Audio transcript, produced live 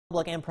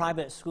Public and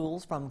private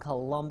schools from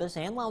Columbus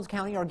and Lowndes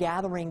County are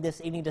gathering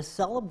this evening to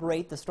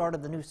celebrate the start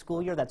of the new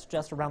school year that's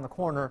just around the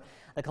corner.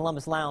 The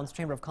Columbus Lowndes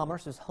Chamber of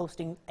Commerce is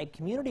hosting a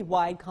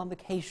community-wide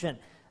convocation.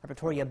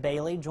 Victoria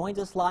Bailey joins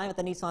us live at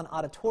the Nissan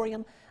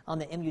Auditorium on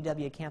the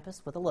MUW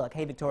campus with a look.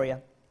 Hey,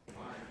 Victoria.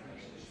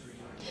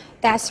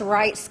 That's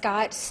right,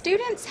 Scott.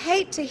 Students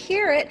hate to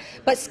hear it,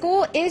 but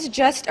school is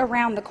just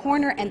around the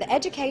corner, and the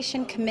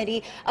Education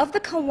Committee of the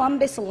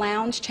Columbus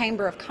Lowndes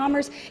Chamber of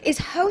Commerce is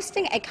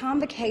hosting a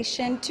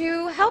convocation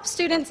to help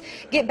students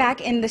get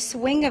back in the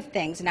swing of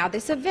things. Now,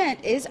 this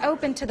event is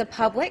open to the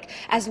public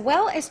as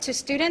well as to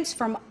students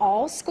from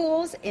all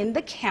schools in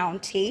the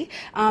county.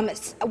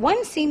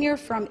 One senior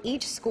from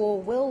each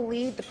school will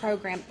lead the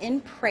program in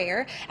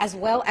prayer, as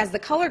well as the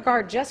color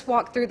guard just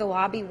walked through the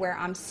lobby where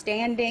I'm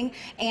standing,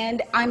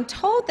 and I'm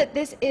told that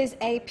this is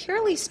a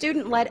purely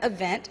student-led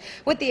event,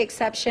 with the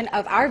exception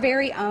of our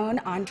very own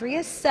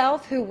Andrea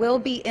Self, who will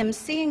be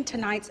emceeing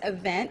tonight's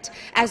event,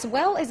 as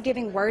well as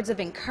giving words of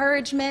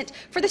encouragement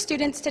for the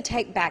students to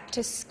take back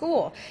to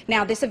school.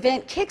 Now, this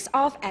event kicks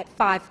off at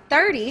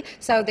 5:30,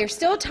 so there's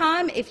still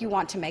time if you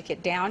want to make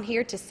it down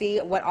here to see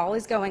what all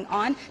is going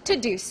on to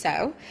do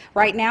so.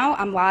 Right now,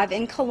 I'm live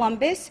in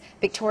Columbus.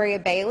 Victoria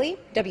Bailey,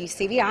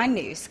 WCVI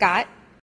News. Scott?